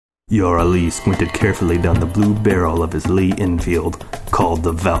Yara Lee squinted carefully down the blue barrel of his Lee Enfield, called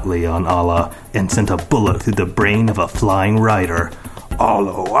devoutly on Allah, and sent a bullet through the brain of a flying rider.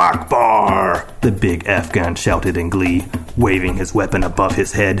 Allahu Akbar! The big Afghan shouted in glee, waving his weapon above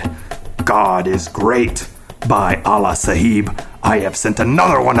his head. God is great! By Allah Sahib, I have sent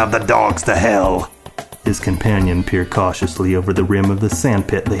another one of the dogs to hell! His companion peered cautiously over the rim of the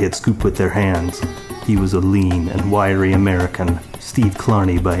sandpit they had scooped with their hands. He was a lean and wiry American, Steve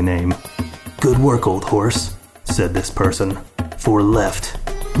Clarney by name. Good work, old horse, said this person. 4 left.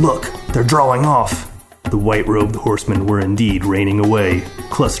 Look, they're drawing off. The white-robed horsemen were indeed reining away,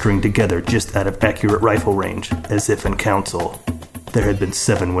 clustering together just out of accurate rifle range, as if in council. There had been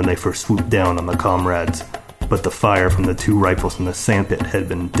 7 when they first swooped down on the comrades, but the fire from the 2 rifles in the sandpit had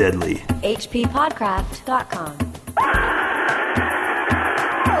been deadly. HPPodcraft.com.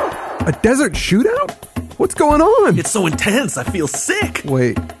 A desert shootout? What's going on? It's so intense, I feel sick.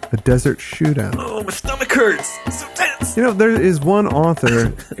 Wait, a desert shootout. Oh, my stomach hurts. It's so tense. You know, there is one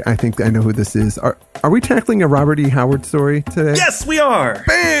author, I think I know who this is. Are we tackling a Robert E. Howard story today? Yes, we are.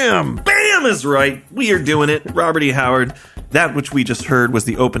 Bam! Bam is right. We are doing it. Robert E. Howard. That which we just heard was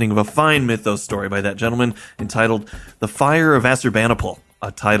the opening of a fine mythos story by that gentleman entitled The Fire of Asshurbanipal,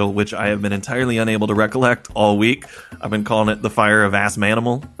 a title which I have been entirely unable to recollect all week. I've been calling it The Fire of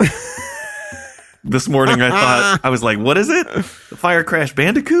Assmanimal. This morning I was like, what is it? The Fire Crash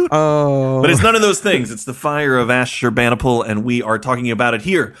Bandicoot? Oh. But it's none of those things. It's the Fire of Asshurbanipal, and we are talking about it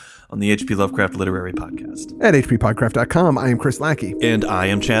here on the H.P. Lovecraft Literary Podcast. At hppodcraft.com, I am Chris Lackey. And I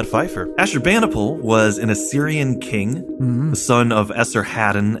am Chad Pfeiffer. Ashurbanipal was an Assyrian king, the son of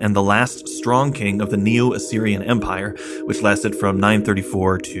Esarhaddon, and the last strong king of the Neo-Assyrian Empire, which lasted from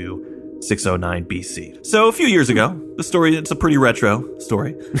 934 to 609 BC. So a few years ago, the story, it's a pretty retro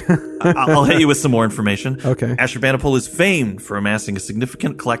story. I'll hit you with some more information. Okay. Ashurbanipal is famed for amassing a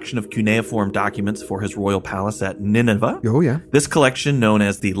significant collection of cuneiform documents for his royal palace at Nineveh. Oh, yeah. This collection, known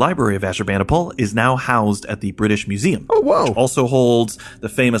as the Library of Ashurbanipal, is now housed at the British Museum. Oh, whoa. Which also holds the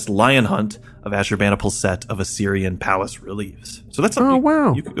famous lion hunt of Ashurbanipal's set of Assyrian palace reliefs. So that's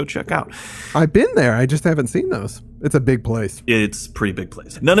something you could go check out. I've been there. I just haven't seen those. It's a big place. It's a pretty big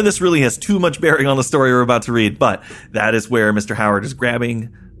place. None of this really has too much bearing on the story we're about to read, but that is where Mr. Howard is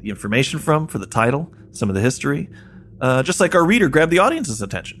grabbing the information from for the title, some of the history, just like our reader grabbed the audience's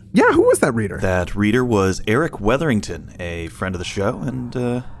attention. Yeah, who was that reader? That reader was Eric Wetherington, a friend of the show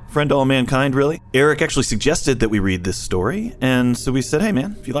and friend to all mankind, really. Eric actually suggested that we read this story, and so we said, hey,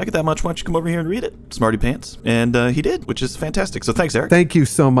 man, if you like it that much, why don't you come over here and read it? Smarty pants. And he did, which is fantastic. So thanks, Eric. Thank you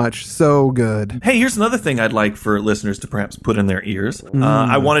so much. So good. Hey, here's another thing I'd like for listeners to perhaps put in their ears.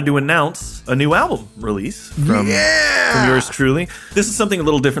 I wanted to announce a new album release from yours truly. This is something a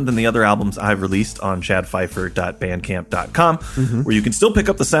little different than the other albums I've released on chadpfeiffer.bandcamp.com, where you can still pick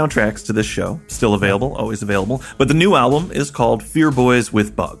up the soundtracks to this show. Still available, always available. But the new album is called Fear Boys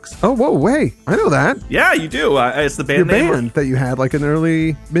with Bugs. Oh, whoa, wait. I know that. Yeah, you do. It's the band Your name. band that you had like in the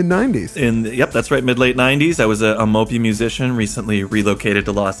early, mid-90s. Yep, that's right, mid-late 90s. I was a mopey musician, recently relocated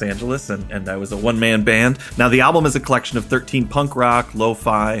to Los Angeles, and I was a one-man band. Now, the album is a collection of 13 punk rock,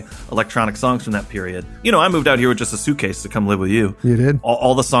 lo-fi, electronic songs from that period. You know, I moved out here with just a suitcase to come live with you. You did?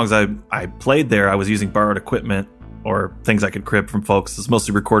 All the songs I played there, I was using borrowed equipment or things I could crib from folks. It's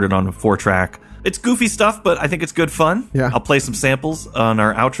mostly recorded on a 4-track. It's goofy stuff, but I think it's good fun. Yeah. I'll play some samples on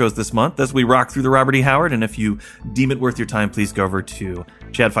our outros this month as we rock through the Robert E. Howard. And if you deem it worth your time, please go over to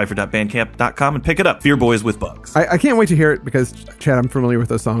chadpfeiffer.bandcamp.com and pick it up. Fear Boys with Bugs. I can't wait to hear it because, Chad, I'm familiar with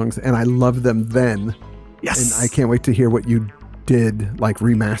those songs and I loved them then. Yes. And I can't wait to hear what you did, like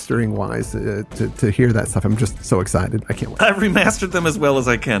remastering wise, to hear that stuff. I'm just so excited. I can't wait. I've remastered them as well as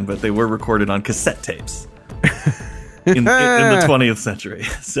I can, but they were recorded on cassette tapes. In the 20th century.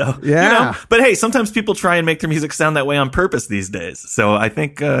 So, yeah. You know, but hey, sometimes people try and make their music sound that way on purpose these days. So I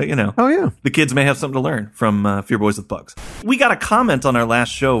think, the kids may have something to learn from Fear Boys with Bugs. We got a comment on our last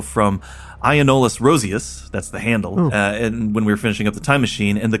show from Ionolus Rosius, that's the handle, and when we were finishing up the Time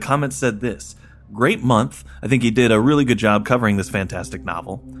Machine, and the comment said this: great month. I think he did a really good job covering this fantastic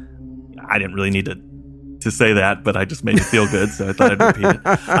novel. I didn't really need to say that, but I just made me feel good, so I thought I'd repeat it.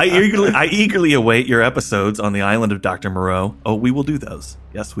 I eagerly await your episodes on the island of Dr. Moreau. Oh, we will do those.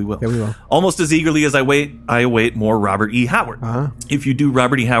 Yes, we will. Yeah, we will. Almost as eagerly as I await more Robert E. Howard. Uh-huh. If you do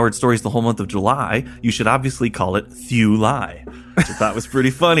Robert E. Howard stories the whole month of July, you should obviously call it Thew Lie, which I thought was pretty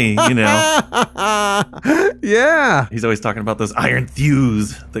funny, you know. Yeah. He's always talking about those iron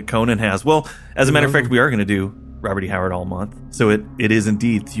thews that Conan has. Well, as a matter of fact, we are going to do Robert E. Howard all month. So it is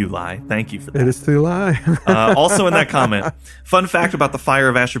indeed Thulai. Thank you for that. It is Thulai. Also in that comment, fun fact about the fire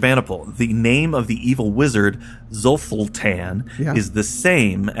of Asshurbanipal. The name of the evil wizard, Zolfultan, is the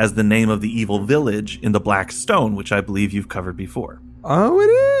same as the name of the evil village in the Black Stone, which I believe you've covered before. Oh,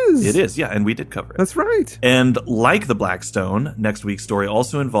 it is. It is, yeah, and we did cover it. That's right. And like the Black Stone, next week's story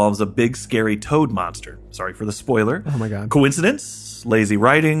also involves a big, scary toad monster. Sorry for the spoiler. Oh, my God. Coincidence? Lazy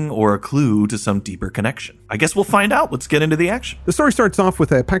writing? Or a clue to some deeper connection? I guess we'll find out. Let's get into the action. The story starts off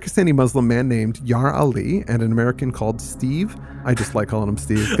with a Pakistani Muslim man named Yar Ali and an American called Steve. I just like calling him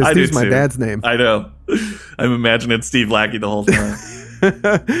Steve because Steve's my dad's name. I know. I'm imagining Steve Lackey the whole time.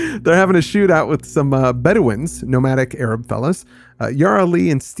 They're having a shootout with some Bedouins, nomadic Arab fellas. Yar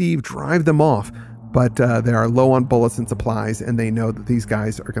Ali and Steve drive them off, but they are low on bullets and supplies, and they know that these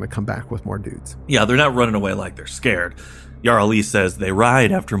guys are going to come back with more dudes. Yeah, they're not running away like they're scared. Yar Ali says they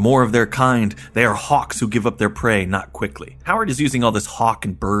ride after more of their kind. They are hawks who give up their prey not quickly. Howard is using all this hawk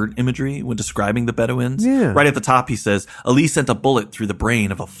and bird imagery when describing the Bedouins. Yeah. Right at the top, he says, Ali sent a bullet through the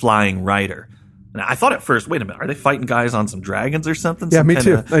brain of a flying rider. And I thought at first, wait a minute, are they fighting guys on some dragons or something? Yeah, me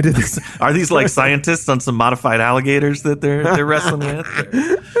too. I did this. Are these like scientists on some modified alligators that they're wrestling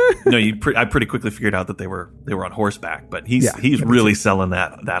with? No, I pretty quickly figured out that they were on horseback, but he's really selling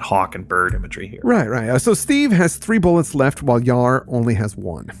that hawk and bird imagery here. Right. So Steve has 3 bullets left while Yar only has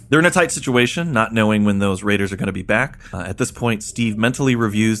 1. They're in a tight situation, not knowing when those raiders are going to be back. At this point, Steve mentally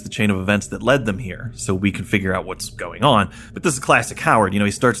reviews the chain of events that led them here, so we can figure out what's going on. But this is classic Howard.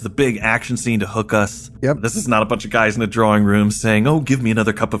 He starts the big action scene to hook us. Yep. This is not a bunch of guys in a drawing room saying, "Oh, give me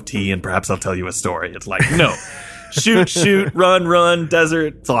another cup of tea and perhaps I'll tell you a story." It's like, no. Shoot, run,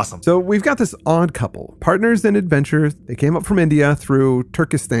 desert. It's awesome. So we've got this odd couple, partners in adventure. They came up from India through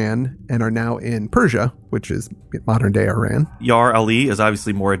Turkestan and are now in Persia, which is modern day Iran. Yar Ali is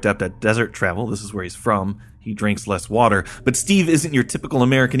obviously more adept at desert travel. This is where he's from. He drinks less water. But Steve isn't your typical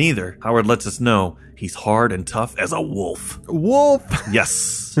American either. Howard lets us know he's hard and tough as a wolf. Wolf!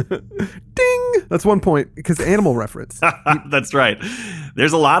 Yes. Ding! That's 1 point, because animal reference. That's right.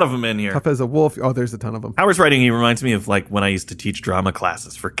 There's a lot of them in here. Tough as a wolf. Oh, there's a ton of them. Howard's writing, he reminds me of like when I used to teach drama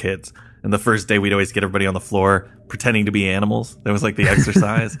classes for kids. And the first day we'd always get everybody on the floor pretending to be animals. That was like the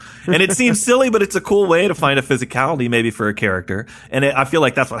exercise. And it seems silly, but it's a cool way to find a physicality maybe for a character. And I feel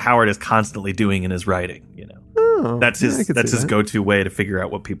like that's what Howard is constantly doing in his writing, Oh, that's his go-to way to figure out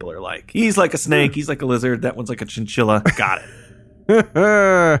what people are like. He's like a snake. He's like a lizard. That one's like a chinchilla. Got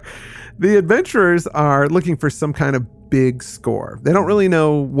it. The adventurers are looking for some kind of big score. They don't really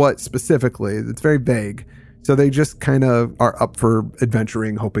know what specifically. It's very vague. So they just kind of are up for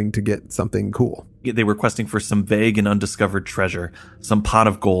adventuring, hoping to get something cool. They were questing for some vague and undiscovered treasure, some pot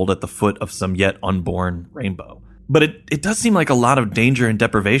of gold at the foot of some yet unborn rainbow. But it does seem like a lot of danger and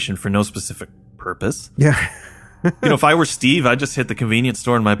deprivation for no specific purpose. Yeah. If I were Steve, I'd just hit the convenience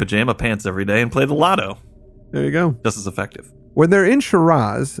store in my pajama pants every day and play the lotto. There you go. Just as effective. When they're in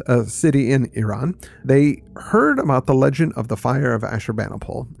Shiraz, a city in Iran, they heard about the legend of the fire of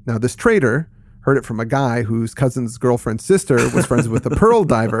Asshurbanipal. Now, this trader heard it from a guy whose cousin's girlfriend's sister was friends with a pearl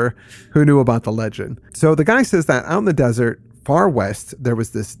diver who knew about the legend. So the guy says that out in the desert, far west, there was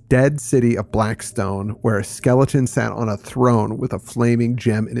this dead city of black stone where a skeleton sat on a throne with a flaming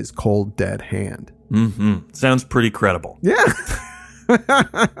gem in his cold, dead hand. Mm-hmm. Sounds pretty credible. Yeah.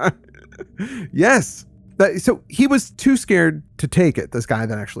 Yes. So he was too scared to take it, this guy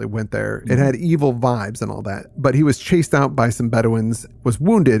that actually went there. It had evil vibes and all that. But he was chased out by some Bedouins, was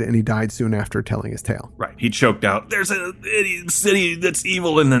wounded, and he died soon after telling his tale. Right. He choked out, "There's a city that's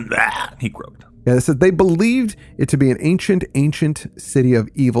evil," and then he croaked. Yeah, they said they believed it to be an ancient city of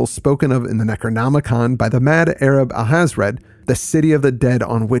evil spoken of in the Necronomicon by the mad Arab Ahazred, the city of the dead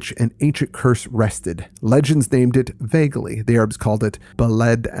on which an ancient curse rested. Legends named it vaguely. The Arabs called it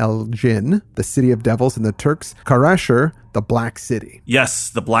Balad el-Jinn, the city of devils, and the Turks, Karashur, the Black City. Yes,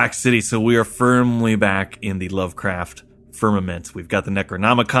 the Black City. So we are firmly back in the Lovecraft firmament. We've got the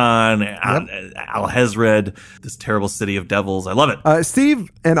Necronomicon, Al-Hazred, this terrible city of devils. I love it. Steve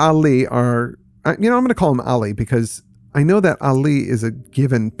and Ali are... I'm going to call him Ali because I know that Ali is a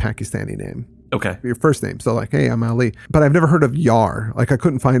given Pakistani name. Okay. Your first name. So like, hey, I'm Ali. But I've never heard of Yar. Like I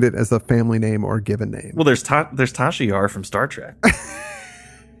couldn't find it as a family name or a given name. Well, there's Tasha Yar from Star Trek.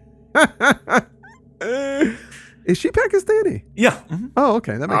 Is she Pakistani? Yeah. Mm-hmm. Oh,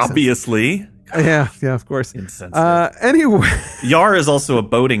 okay. That makes Obviously. sense. Yeah, of course. Insensitive. Anyway. Yar is also a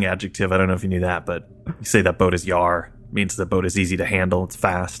boating adjective. I don't know if you knew that, but you say that boat is Yar. It means the boat is easy to handle. It's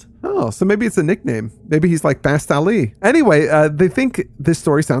fast. Oh, so maybe it's a nickname. Maybe he's like Fast Ali. Anyway, they think this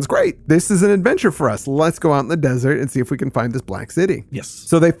story sounds great. This is an adventure for us. Let's go out in the desert and see if we can find this black city. Yes.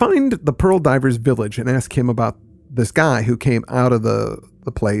 So they find the pearl diver's village and ask him about this guy who came out of the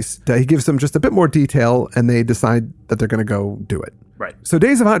place. He gives them just a bit more detail, and they decide that they're going to go do it. Right. So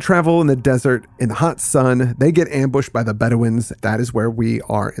days of hot travel in the desert, in the hot sun, they get ambushed by the Bedouins. That is where we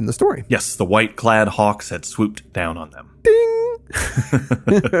are in the story. Yes, the white-clad hawks had swooped down on them. Ding!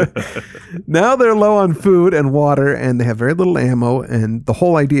 Now they're low on food and water, and they have very little ammo, and the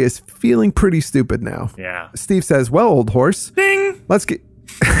whole idea is feeling pretty stupid now. Yeah. Steve says, well, old horse, ding! Let's get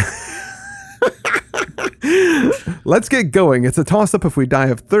going. It's a toss-up if we die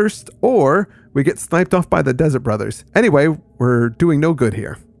of thirst or we get sniped off by the Desert Brothers. Anyway, we're doing no good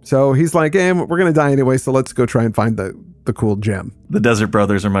here. So he's like, we're going to die anyway, so let's go try and find the cool gem. The Desert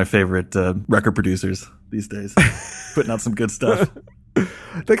Brothers are my favorite record producers these days. Putting out some good stuff.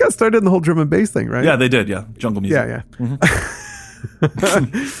 They got started in the whole drum and bass thing, right? Yeah, they did, yeah. Jungle music. Yeah. Mm-hmm.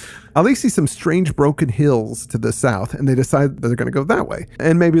 Ali sees some strange broken hills to the south, and they decide that they're going to go that way.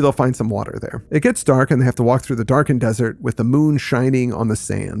 And maybe they'll find some water there. It gets dark, and they have to walk through the darkened desert with the moon shining on the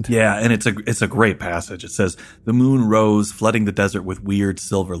sand. Yeah, and it's a great passage. It says, the moon rose, flooding the desert with weird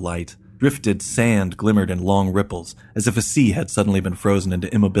silver light. Drifted sand glimmered in long ripples, as if a sea had suddenly been frozen into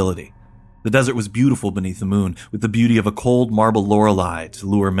immobility. The desert was beautiful beneath the moon, with the beauty of a cold marble Lorelei to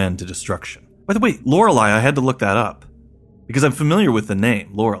lure men to destruction. By the way, Lorelei, I had to look that up. Because I'm familiar with the name,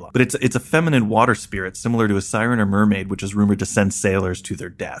 Lorelei. But it's a feminine water spirit similar to a siren or mermaid, which is rumored to send sailors to their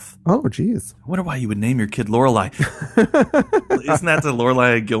death. Oh, geez. I wonder why you would name your kid Lorelei. Isn't that the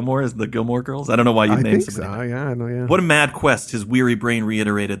Lorelei Gilmore? Is the Gilmore Girls? I don't know why you'd name somebody. I think so, yeah, I know, yeah. What a mad quest, his weary brain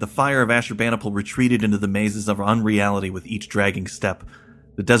reiterated. The fire of Asshurbanipal retreated into the mazes of unreality with each dragging step.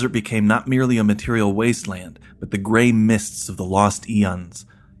 The desert became not merely a material wasteland, but the gray mists of the lost eons,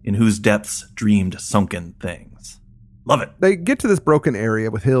 in whose depths dreamed sunken things. Love it. They get to this broken area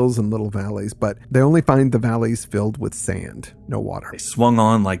with hills and little valleys, but they only find the valleys filled with sand, no water. They swung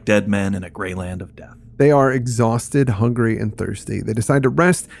on like dead men in a gray land of death. They are exhausted, hungry, and thirsty. They decide to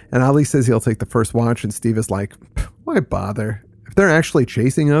rest, and Ali says he'll take the first watch, and Steve is like, why bother? If they're actually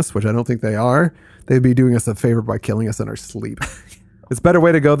chasing us, which I don't think they are, they'd be doing us a favor by killing us in our sleep. It's a better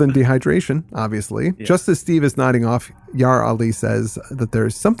way to go than dehydration, obviously. Yeah. Just as Steve is nodding off, Yar Ali says that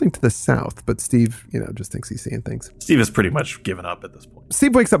there's something to the south, but Steve, just thinks he's seeing things. Steve has pretty much given up at this point.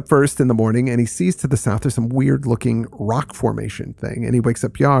 Steve wakes up first in the morning, and he sees to the south there's some weird-looking rock formation thing, and he wakes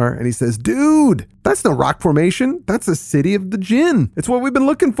up Yar, and he says, dude, that's no rock formation. That's the city of the Jinn. It's what we've been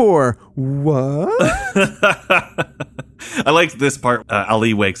looking for. What? I liked this part.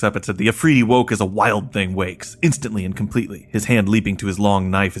 Ali wakes up and said, the Afridi woke as a wild thing wakes, instantly and completely, his hand leaping to his long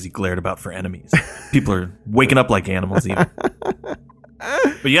knife as he glared about for enemies. People are waking up like animals even.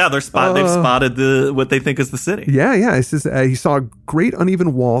 But yeah, they've spotted what they think is the city. Yeah. It says he saw great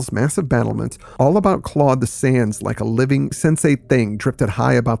uneven walls, massive battlements, all about clawed the sands like a living sensate thing drifted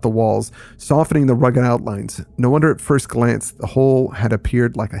high about the walls, softening the rugged outlines. No wonder at first glance the whole had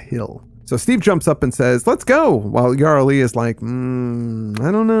appeared like a hill. So Steve jumps up and says, let's go, while Yar Ali is like, I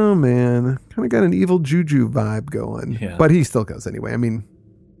don't know, man. Kind of got an evil juju vibe going. Yeah. But he still goes anyway. I mean,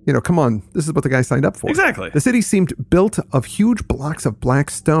 come on. This is what the guy signed up for. Exactly. The city seemed built of huge blocks of black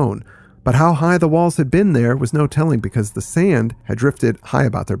stone, but how high the walls had been there was no telling because the sand had drifted high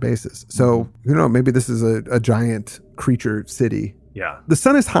about their bases. So, maybe this is a giant creature city. Yeah. The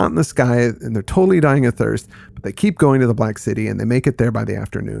sun is hot in the sky and they're totally dying of thirst, but they keep going to the Black City and they make it there by the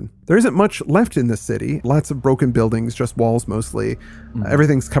afternoon. There isn't much left in the city. Lots of broken buildings, just walls mostly.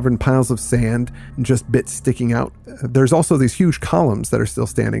 Everything's covered in piles of sand and just bits sticking out. There's also these huge columns that are still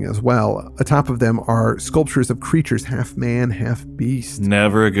standing as well. Atop of them are sculptures of creatures, half man, half beast.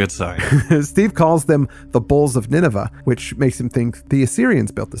 Never a good sign. Steve calls them the Bulls of Nineveh, which makes him think the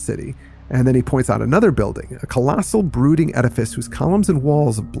Assyrians built the city. And then he points out another building, a colossal brooding edifice whose columns and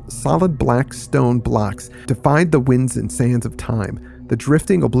walls of solid black stone blocks defied the winds and sands of time. The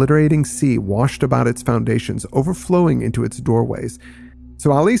drifting, obliterating sea washed about its foundations, overflowing into its doorways.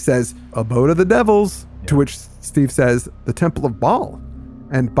 So Ali says, abode of the devils, to which Steve says, the temple of Baal.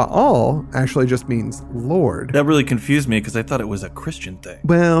 And Baal actually just means Lord. That really confused me because I thought it was a Christian thing.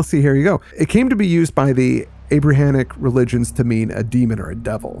 Well, see, here you go. It came to be used by the Abrahamic religions to mean a demon or a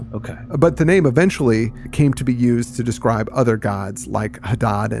devil. Okay. But the name eventually came to be used to describe other gods like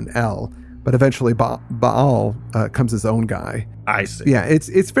Hadad and El. But eventually Baal comes his own guy. I see. Yeah,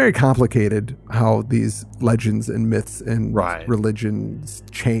 it's very complicated how these legends and myths and right. religions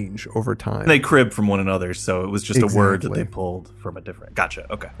change over time. They crib from one another, so it was just a word that they pulled from a different...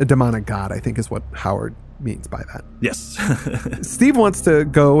 Gotcha, okay. A demonic god, I think, is what Howard means by that. Yes. Steve wants to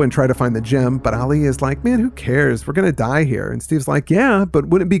go and try to find the gem, but Ali is like, man, who cares? We're going to die here. And Steve's like, yeah, but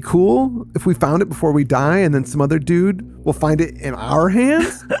wouldn't it be cool if we found it before we die and then some other dude will find it in our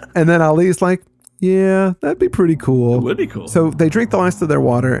hands? And then Ali is like, Yeah, that'd be pretty cool. It would be cool. So they drink the last of their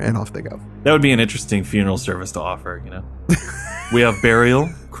water and off they go. That would be an interesting funeral service to offer, We have burial,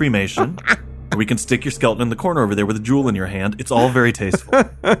 cremation, or we can stick your skeleton in the corner over there with a jewel in your hand. It's all very tasteful.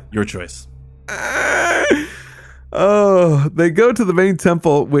 Your choice. Oh, they go to the main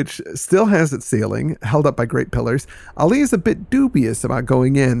temple, which still has its ceiling, held up by great pillars. Ali is a bit dubious about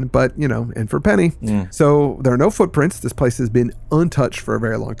going in, but, in for a penny. So there are no footprints. This place has been untouched for a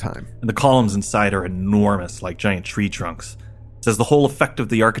very long time. And the columns inside are enormous, like giant tree trunks. It says the whole effect of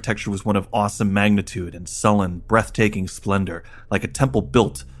the architecture was one of awesome magnitude and sullen, breathtaking splendor, like a temple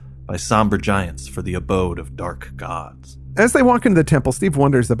built by somber giants for the abode of dark gods. As they walk into the temple, Steve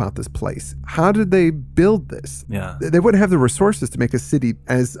wonders about this place. How did they build this? Yeah. They wouldn't have the resources to make a city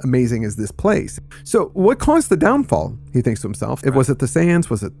as amazing as this place. So what caused the downfall, he thinks to himself? Was it the sands?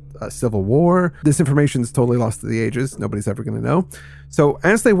 Was it a civil war? This information is totally lost to the ages. Nobody's ever going to know. So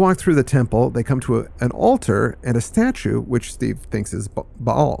as they walk through the temple, they come to an altar and a statue, which Steve thinks is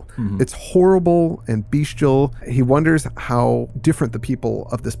Baal. It's horrible and bestial. He wonders how different the people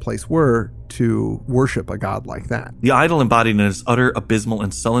of this place were to worship a god like that. The idol embodied in its utter, abysmal,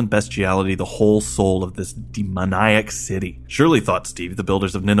 and sullen bestiality the whole soul of this demoniac city. Surely, thought Steve, the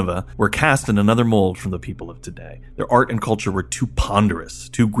builders of Nineveh were cast in another mold from the people of today. Their art and culture were too ponderous,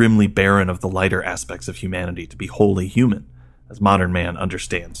 too grimly barren of the lighter aspects of humanity to be wholly human, as modern man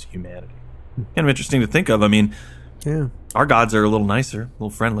understands humanity. Kind of interesting to think of. I mean, yeah, our gods are a little nicer, a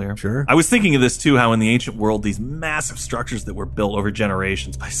little friendlier. Sure. I was thinking of this too, how in the ancient world, these massive structures that were built over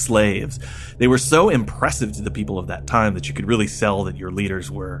generations by slaves, they were so impressive to the people of that time that you could really sell that your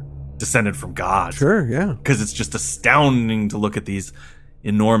leaders were descended from gods. Sure, yeah. Because it's just astounding to look at these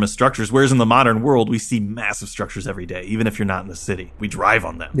enormous structures, whereas in the modern world, we see massive structures every day, even if you're not in the city. We drive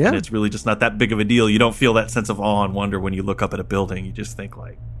on them, and it's really just not that big of a deal. You don't feel that sense of awe and wonder when you look up at a building. You just think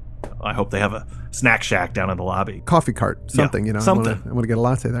like, I hope they have a snack shack down in the lobby. Coffee cart, something, Something. I want to get a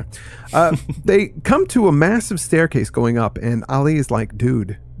latte there. They come to a massive staircase going up, and Ali is like,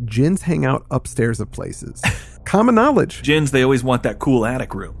 dude, jinns hang out upstairs of places. Common knowledge. Jinns, they always want that cool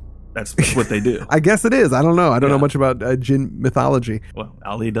attic room. That's what they do. I guess it is. I don't know. I don't know much about jinn mythology. Well,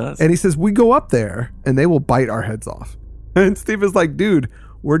 Ali does. And he says, we go up there, and they will bite our heads off. And Steve is like, dude,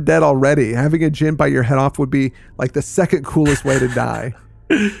 we're dead already. Having a jinn bite your head off would be like the second coolest way to die.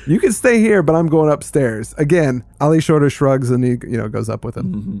 You can stay here, but I'm going upstairs. Again, Ali Shorter shrugs and he goes up with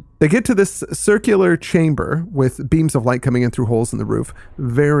him. They get to this circular chamber with beams of light coming in through holes in the roof.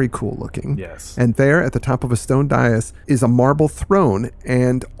 Very cool looking. Yes. And there at the top of a stone dais is a marble throne,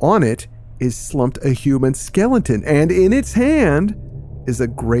 and on it is slumped a human skeleton. And in its hand is a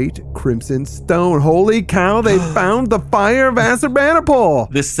great crimson stone. Holy cow, they found the fire of Asshurbanipal.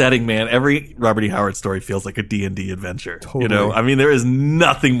 This setting, man, every Robert E. Howard story feels like a D&D adventure. Totally. I mean, there is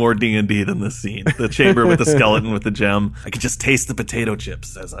nothing more D&D than this scene. The chamber with the skeleton with the gem. I could just taste the potato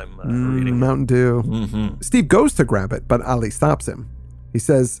chips as I'm reading. Mountain Dew. Steve goes to grab it, but Ali stops him. He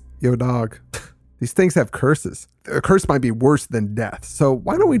says, yo, dog, these things have curses. A curse might be worse than death. So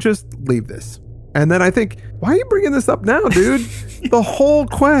why don't we just leave this? And then I think, why are you bringing this up now, dude? The whole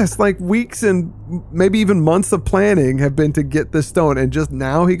quest, like weeks and maybe even months of planning have been to get this stone. And just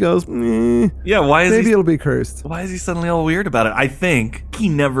now he goes, yeah, why is maybe it'll be cursed. Why is he suddenly all weird about it? I think he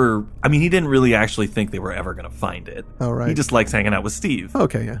didn't really actually think they were ever going to find it. Oh, right. He just likes hanging out with Steve.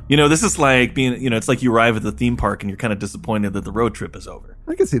 Okay, yeah. This is like being, it's like you arrive at the theme park and you're kind of disappointed that the road trip is over.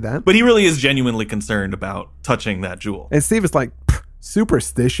 I can see that. But he really is genuinely concerned about touching that jewel. And Steve is like,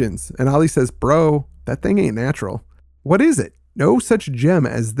 superstitions. And Ali says, bro, that thing ain't natural. What is it? No such gem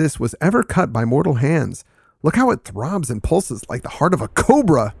as this was ever cut by mortal hands. Look how it throbs and pulses like the heart of a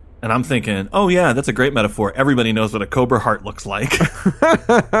cobra. And I'm thinking, oh yeah, that's a great metaphor. Everybody knows what a cobra heart looks like.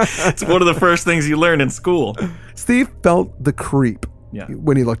 It's one of the first things you learn in school. Steve felt the creep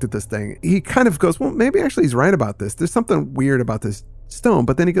when he looked at this thing. He kind of goes, well, maybe actually he's right about this. There's something weird about this stone.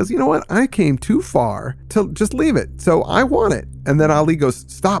 But then he goes, you know what? I came too far to just leave it. So I want it. And then Ali goes,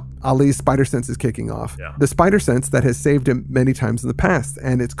 stop. Ali's spider sense is kicking off. Yeah. The spider sense that has saved him many times in the past.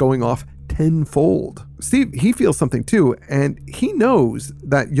 And it's going off tenfold. Steve, he feels something too. And he knows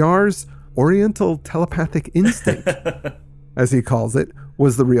that Yar's oriental telepathic instinct, as he calls it,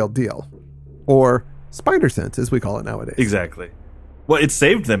 was the real deal. Or spider sense, as we call it nowadays. Exactly. Well, it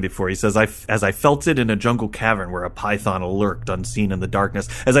saved them before. He says, as I felt it in a jungle cavern where a python lurked unseen in the darkness,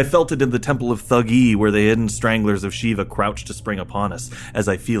 as I felt it in the temple of Thuggee where the hidden stranglers of Shiva crouched to spring upon us, as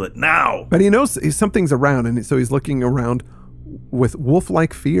I feel it now. But he knows something's around, and so he's looking around with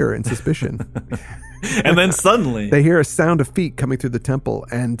wolf-like fear and suspicion. And then suddenly they hear a sound of feet coming through the temple,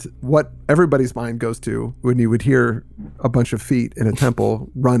 and what everybody's mind goes to when you would hear a bunch of feet in a temple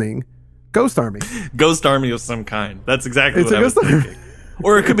running ghost army. Ghost army of some kind. That's exactly what I was army. thinking.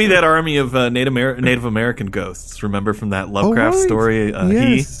 Or it could be that army of Native American ghosts. Remember from that Lovecraft story?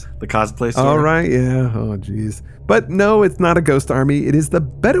 Yes. The cosplay story? All right, yeah. Oh, geez. But no, it's not a ghost army. It is the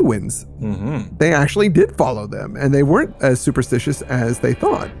Bedouins. Mm-hmm. They actually did follow them, and they weren't as superstitious as they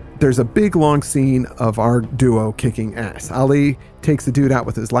thought. There's a big, long scene of our duo kicking ass. Ali takes the dude out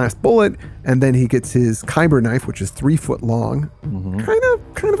with his last bullet, and then he gets his Khyber knife, which is 3 foot long. Mm-hmm.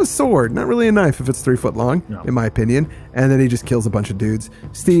 Kind of a sword. Not really a knife if it's 3 foot long, in my opinion. And then he just kills a bunch of dudes.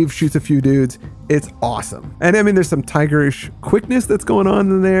 Steve shoots a few dudes. It's awesome. And I mean, there's some tigerish quickness that's going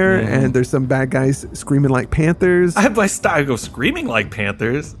on in there, and there's some bad guys screaming like panthers. I go screaming like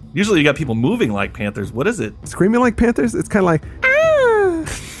panthers. Usually you got people moving like panthers. What is it? Screaming like panthers? It's kind of like, ah!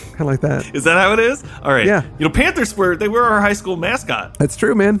 Kind of like that. Is that how it is? All right. Yeah. You know, Panthers were our high school mascot. That's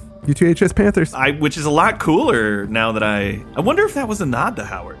true, man. UTHS Panthers. Which is a lot cooler now that I wonder if that was a nod to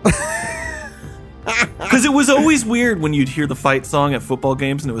Howard. Because it was always weird when you'd hear the fight song at football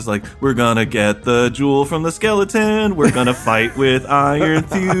games and it was like, we're gonna get the jewel from the skeleton, we're gonna fight with iron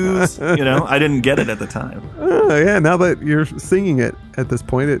thews. You know, I didn't get it at the time. Oh, yeah, now that you're singing it at this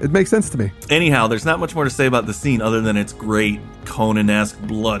point, it makes sense to me. Anyhow, there's not much more to say about the scene other than it's great, Conan-esque,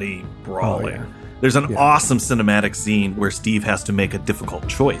 bloody brawling. Oh, yeah. There's an awesome cinematic scene where Steve has to make a difficult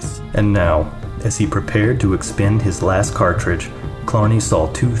choice. And now, as he prepared to expend his last cartridge, Clarny saw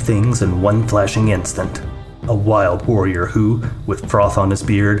 2 things in one flashing instant. A wild warrior who, with froth on his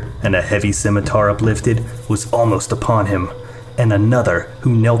beard and a heavy scimitar uplifted, was almost upon him, and another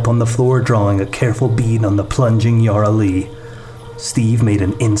who knelt on the floor drawing a careful bead on the plunging Yara Lee. Steve made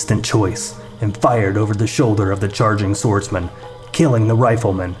an instant choice and fired over the shoulder of the charging swordsman, killing the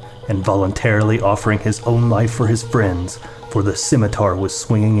rifleman and voluntarily offering his own life for his friends, for the scimitar was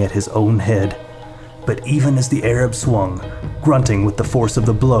swinging at his own head. But even as the Arab swung, grunting with the force of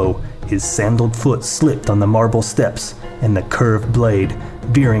the blow, his sandaled foot slipped on the marble steps, and the curved blade,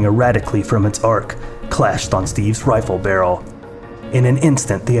 veering erratically from its arc, clashed on Steve's rifle barrel. In an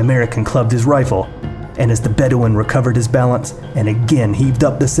instant, the American clubbed his rifle, and as the Bedouin recovered his balance and again heaved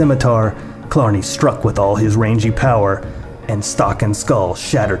up the scimitar, Clarny struck with all his rangy power, and stock and skull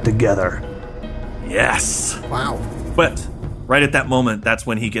shattered together. Yes! Wow. But right at that moment, that's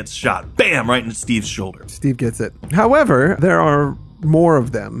when he gets shot. Bam! Right in Steve's shoulder. Steve gets it. However, there are more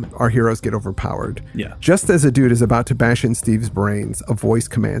of them. Our heroes get overpowered. Yeah. Just as a dude is about to bash in Steve's brains, a voice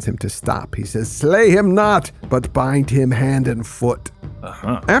commands him to stop. He says, "Slay him not, but bind him hand and foot."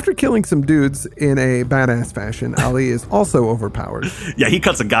 Uh-huh. After killing some dudes in a badass fashion, Ali is also overpowered. Yeah, he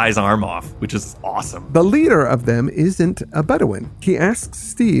cuts a guy's arm off, which is awesome. The leader of them isn't a Bedouin. He asks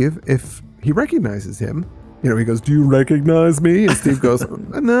Steve if he recognizes him. You know, he goes, "Do you recognize me?" And Steve goes,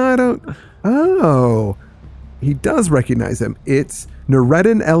 "No, I don't." Oh, he does recognize him. It's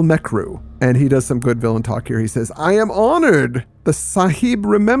Nureddin El Mekru. And he does some good villain talk here. He says, "I am honored. The Sahib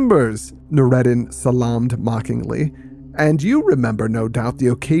remembers." Nureddin salaamed mockingly. "And you remember, no doubt, the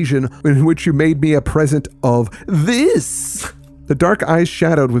occasion in which you made me a present of this." The dark eyes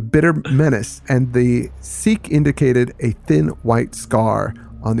shadowed with bitter menace, and the Sikh indicated a thin white scar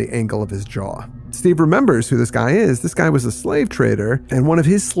on the angle of his jaw. Steve remembers who this guy is. This guy was a slave trader, and one of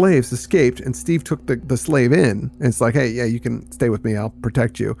his slaves escaped, and Steve took the slave in. And it's like, "Hey, yeah, you can stay with me. I'll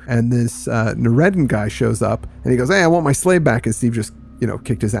protect you." And this Nureddin guy shows up, and he goes, "Hey, I want my slave back." And Steve just,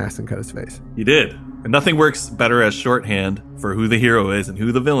 kicked his ass and cut his face. He did. And nothing works better as shorthand for who the hero is and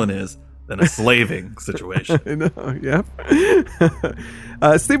who the villain is than a slaving situation. I know, yeah.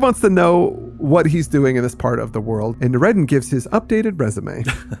 Steve wants to know what he's doing in this part of the world, and Nureddin gives his updated resume.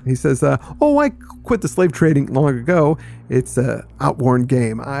 He says, I quit the slave trading long ago. It's an outworn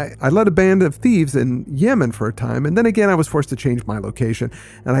game. I led a band of thieves in Yemen for a time, and then again I was forced to change my location.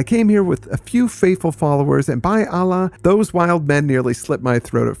 And I came here with a few faithful followers, and by Allah, those wild men nearly slit my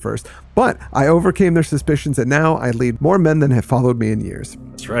throat at first. But I overcame their suspicions, and now I lead more men than have followed me in years.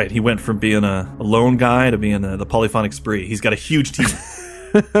 That's right. He went from being a lone guy to being the polyphonic spree. He's got a huge team.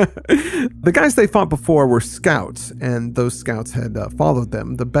 The guys they fought before were scouts, and those scouts had followed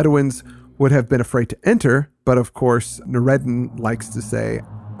them. The Bedouins would have been afraid to enter, but of course, Nureddin likes to say,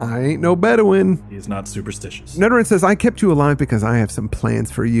 "I ain't no Bedouin." He's not superstitious. Nureddin says, "I kept you alive because I have some plans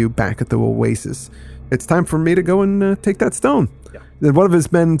for you back at the oasis. It's time for me to go and take that stone." Yeah. Then one of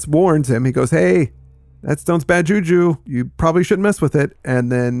his men warns him. He goes, "Hey, that stone's bad juju. You probably shouldn't mess with it."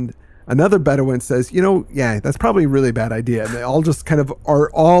 And then another Bedouin says, "Yeah, that's probably a really bad idea." And they all just kind of are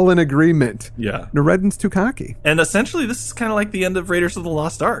all in agreement. Yeah. Nureddin's too cocky. And essentially, this is kind of like the end of Raiders of the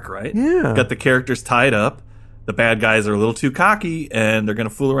Lost Ark, right? Yeah. Got the characters tied up. the bad guys are a little too cocky, and they're going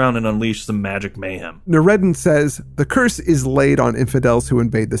to fool around and unleash some magic mayhem. Nureddin says, the curse is laid on infidels who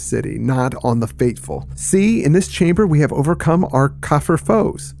invade the city, not on the faithful. See, in this chamber we have overcome our Kafir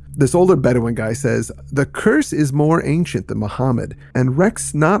foes. This older Bedouin guy says, the curse is more ancient than Muhammad, and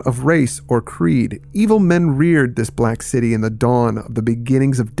recks not of race or creed. Evil men reared this black city in the dawn of the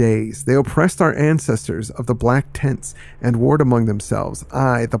beginnings of days. They oppressed our ancestors of the black tents, and warred among themselves.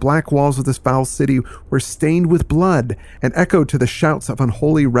 Aye, the black walls of this foul city were stained with blood, and echoed to the shouts of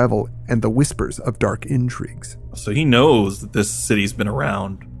unholy revel, and the whispers of dark intrigues. So he knows that this city's been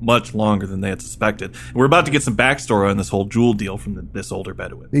around much longer than they had suspected. And we're about to get some backstory on this whole jewel deal from this older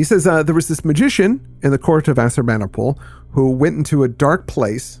Bedouin. He says there was this magician in the court of Asshurbanipal who went into a dark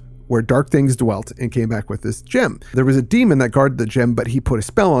place where dark things dwelt and came back with this gem. There was a demon that guarded the gem, but he put a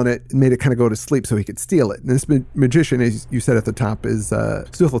spell on it and made it kind of go to sleep so he could steal it. And this magician, as you said at the top, is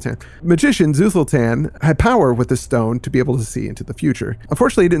Zuthultan. Magician Zuthultan had power with the stone to be able to see into the future.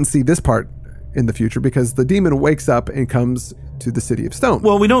 Unfortunately, he didn't see this part in the future because the demon wakes up and comes to the city of stone.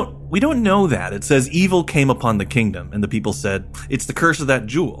 Well, we don't know that. It says evil came upon the kingdom, and the people said, it's the curse of that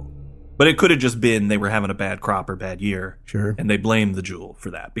jewel. But it could have just been they were having a bad crop or bad year. Sure. And they blamed the jewel for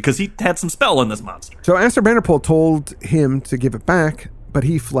that because he had some spell on this monster. So Asshurbanipal told him to give it back, but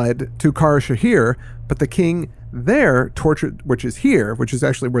he fled to Kar-Shahir, but the king there tortured, which is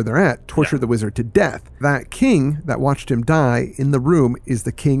actually where they're at, tortured the wizard to death. That king that watched him die in the room is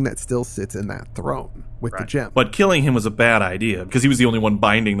the king that still sits in that throne with the gem. But killing him was a bad idea because he was the only one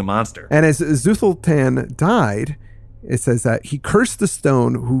binding the monster. And as Zuthultan died, it says that he cursed the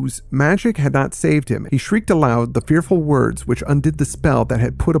stone whose magic had not saved him. He shrieked aloud the fearful words which undid the spell that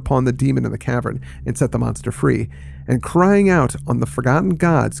had put upon the demon in the cavern and set the monster free. And crying out on the forgotten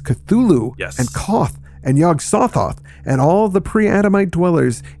gods, Cthulhu and Koth and Yog-Sothoth and all the pre-Adamite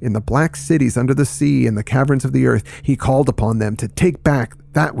dwellers in the black cities under the sea and the caverns of the earth, he called upon them to take back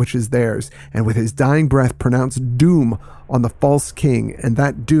that which is theirs, and with his dying breath pronounced doom on the false king, and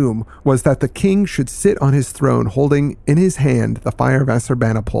that doom was that the king should sit on his throne holding in his hand the fire of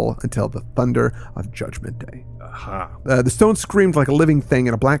Asshurbanipal until the thunder of Judgment Day. The stone screamed like a living thing,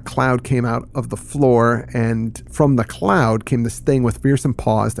 and a black cloud came out of the floor, and from the cloud came this thing with fearsome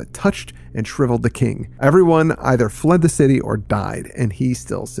paws that touched and shriveled the king. Everyone either fled the city or died, and he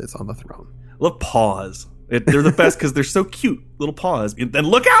still sits on the throne. Look, paws. They're the best because they're so cute. Little paws. And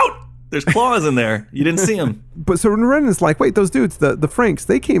look out! There's claws in there. You didn't see them. But so Nureddin's like, wait, those dudes, the Franks,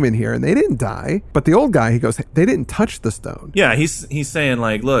 they came in here and they didn't die. But the old guy, he goes, they didn't touch the stone. Yeah, he's saying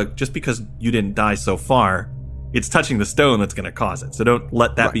like, look, just because you didn't die so far, it's touching the stone that's going to cause it. So don't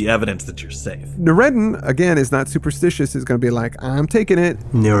let that be evidence that you're safe. Nureddin, again, is not superstitious. Is going to be like, I'm taking it.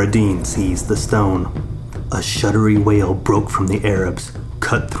 Nureddin seized the stone. A shuddery wail broke from the Arabs,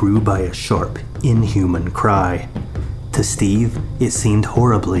 cut through by a sharp, inhuman cry. To Steve, it seemed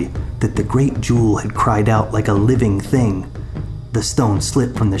horribly that the great jewel had cried out like a living thing. The stone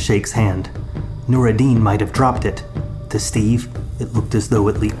slipped from the sheikh's hand. Nureddin might have dropped it. To Steve, it looked as though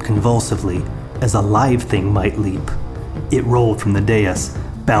it leaped convulsively, as a live thing might leap. It rolled from the dais,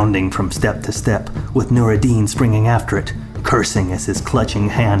 bounding from step to step, with Nureddin springing after it, cursing as his clutching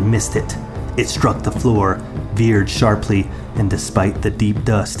hand missed it. It struck the floor, veered sharply, and despite the deep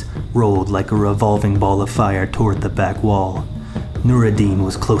dust, rolled like a revolving ball of fire toward the back wall. Nureddin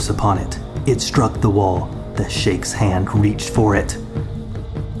was close upon it. It struck the wall. The sheikh's hand reached for it.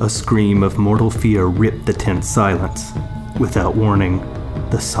 A scream of mortal fear ripped the tense silence. Without warning,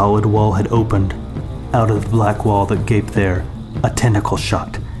 the solid wall had opened. Out of the black wall that gaped there, a tentacle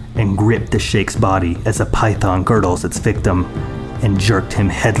shot and gripped the sheikh's body as a python girdles its victim and jerked him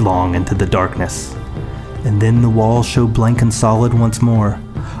headlong into the darkness. And then the wall showed blank and solid once more.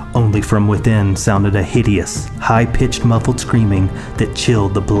 Only from within sounded a hideous, high-pitched muffled screaming that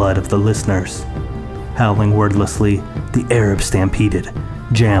chilled the blood of the listeners. Howling wordlessly, the Arabs stampeded,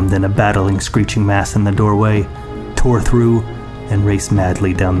 jammed in a battling, screeching mass in the doorway, tore through, and raced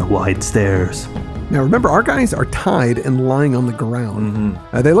madly down the wide stairs. Now remember, our guys are tied and lying on the ground.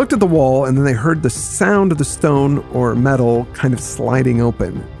 They looked at the wall, and then they heard the sound of the stone or metal kind of sliding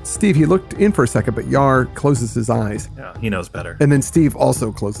open. Steve, he looked in for a second, but Yar closes his eyes. Yeah, he knows better. And then Steve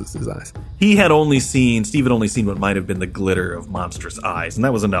also closes his eyes. Steve had only seen what might have been the glitter of monstrous eyes, and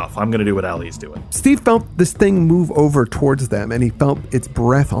that was enough. I'm going to do what Ali's doing. Steve felt this thing move over towards them, and he felt its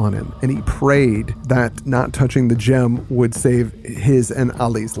breath on him, and he prayed that not touching the gem would save his and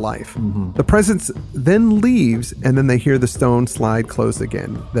Ali's life. The presence then leaves, and then they hear the stone slide close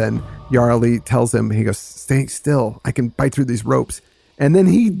again. Then Yar Ali tells him, he goes, stay still, I can bite through these ropes. And then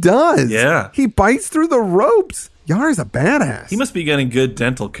he does. Yeah. He bites through the ropes. Yar's a badass. He must be getting good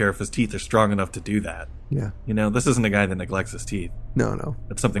dental care if his teeth are strong enough to do that. Yeah. You know, this isn't a guy that neglects his teeth. No.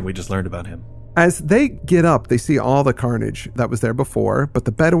 That's something we just learned about him. As they get up, they see all the carnage that was there before, but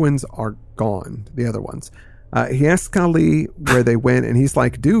the Bedouins are gone, the other ones. He asks Ali where they went, and he's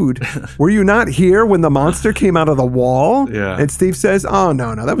like, dude, were you not here when the monster came out of the wall? Yeah. And Steve says, oh,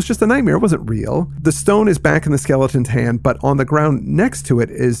 no, that was just a nightmare. It wasn't real. The stone is back in the skeleton's hand, but on the ground next to it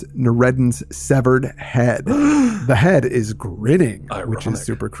is Nureddin's severed head. The head is grinning, which is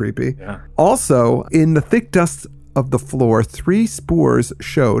super creepy. Yeah. Also, in the thick dust of the floor, 3 spoors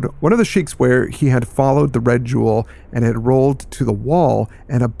showed. One of the sheiks where he had followed the red jewel and had rolled to the wall,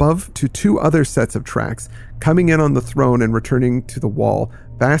 and above to 2 other sets of tracks, coming in on the throne and returning to the wall,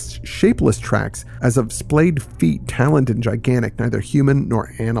 vast shapeless tracks as of splayed feet, taloned and gigantic, neither human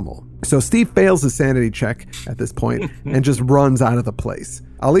nor animal. So Steve fails his sanity check at this point and just runs out of the place.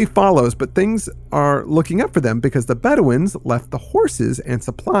 Ali follows, but things are looking up for them because the Bedouins left the horses and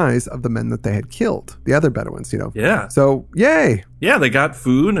supplies of the men that they had killed. The other Bedouins, Yeah. So, yay. Yeah, they got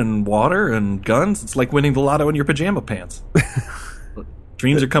food and water and guns. It's like winning the lotto in your pajama pants.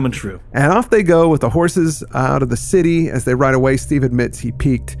 Dreams are coming true. And off they go with the horses out of the city. As they ride away, Steve admits he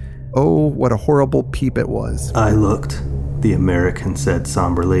peeked. Oh, what a horrible peep it was. I looked, the American said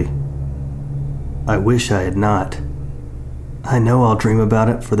somberly. I wish I had not. I know I'll dream about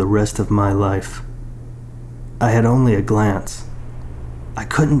it for the rest of my life. I had only a glance. I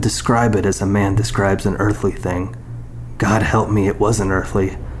couldn't describe it as a man describes an earthly thing. God help me, it wasn't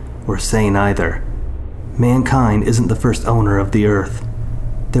earthly, or sane either. Mankind isn't the first owner of the earth.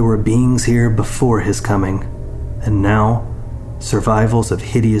 There were beings here before his coming, and now, survivals of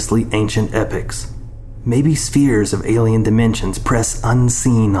hideously ancient epics. Maybe spheres of alien dimensions press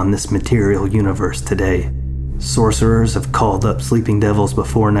unseen on this material universe today. Sorcerers have called up sleeping devils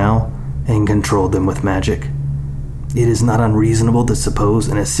before now and controlled them with magic. It is not unreasonable to suppose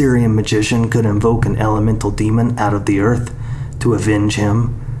an Assyrian magician could invoke an elemental demon out of the earth to avenge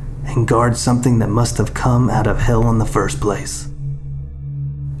him and guard something that must have come out of hell in the first place.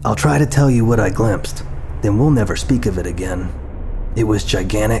 I'll try to tell you what I glimpsed, then we'll never speak of it again. It was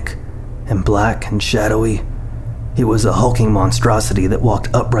gigantic and black and shadowy. It was a hulking monstrosity that walked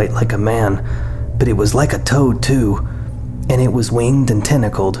upright like a man, but it was like a toad too, and it was winged and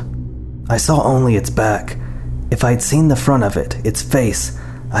tentacled. I saw only its back. If I'd seen the front of it, its face,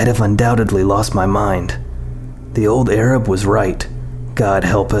 I'd have undoubtedly lost my mind. The old Arab was right. God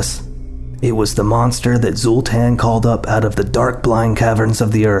help us. It was the monster that Zultan called up out of the dark blind caverns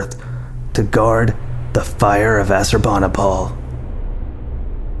of the earth to guard the fire of Asshurbanipal.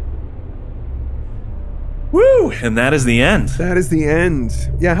 Woo! And that is the end. That is the end.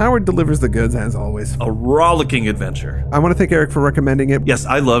 Yeah, Howard delivers the goods as always. A rollicking adventure. I want to thank Eric for recommending it. Yes,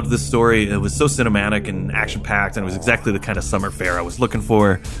 I loved this story. It was so cinematic and action-packed, and it was exactly the kind of summer fare I was looking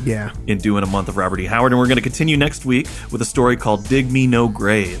for in doing a month of Robert E. Howard. And we're going to continue next week with a story called Dig Me No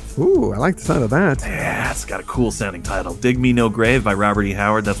Grave. Ooh, I like the sound of that. Yeah, it's got a cool sounding title. Dig Me No Grave by Robert E.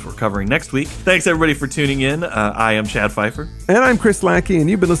 Howard. That's what we're covering next week. Thanks, everybody, for tuning in. I am Chad Pfeiffer. And I'm Chris Lackey, and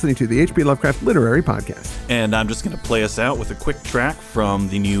you've been listening to the H.P. Lovecraft Literary Podcast. And I'm just going to play us out with a quick track from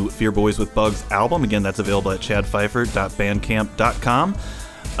the new Fear Boys with Bugs album. Again, that's available at chadpfeiffer.bandcamp.com.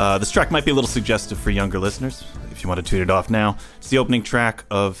 This track might be a little suggestive for younger listeners, if you want to tune it off now. It's the opening track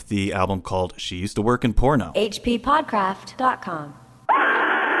of the album called She Used to Work in Porno. hppodcraft.com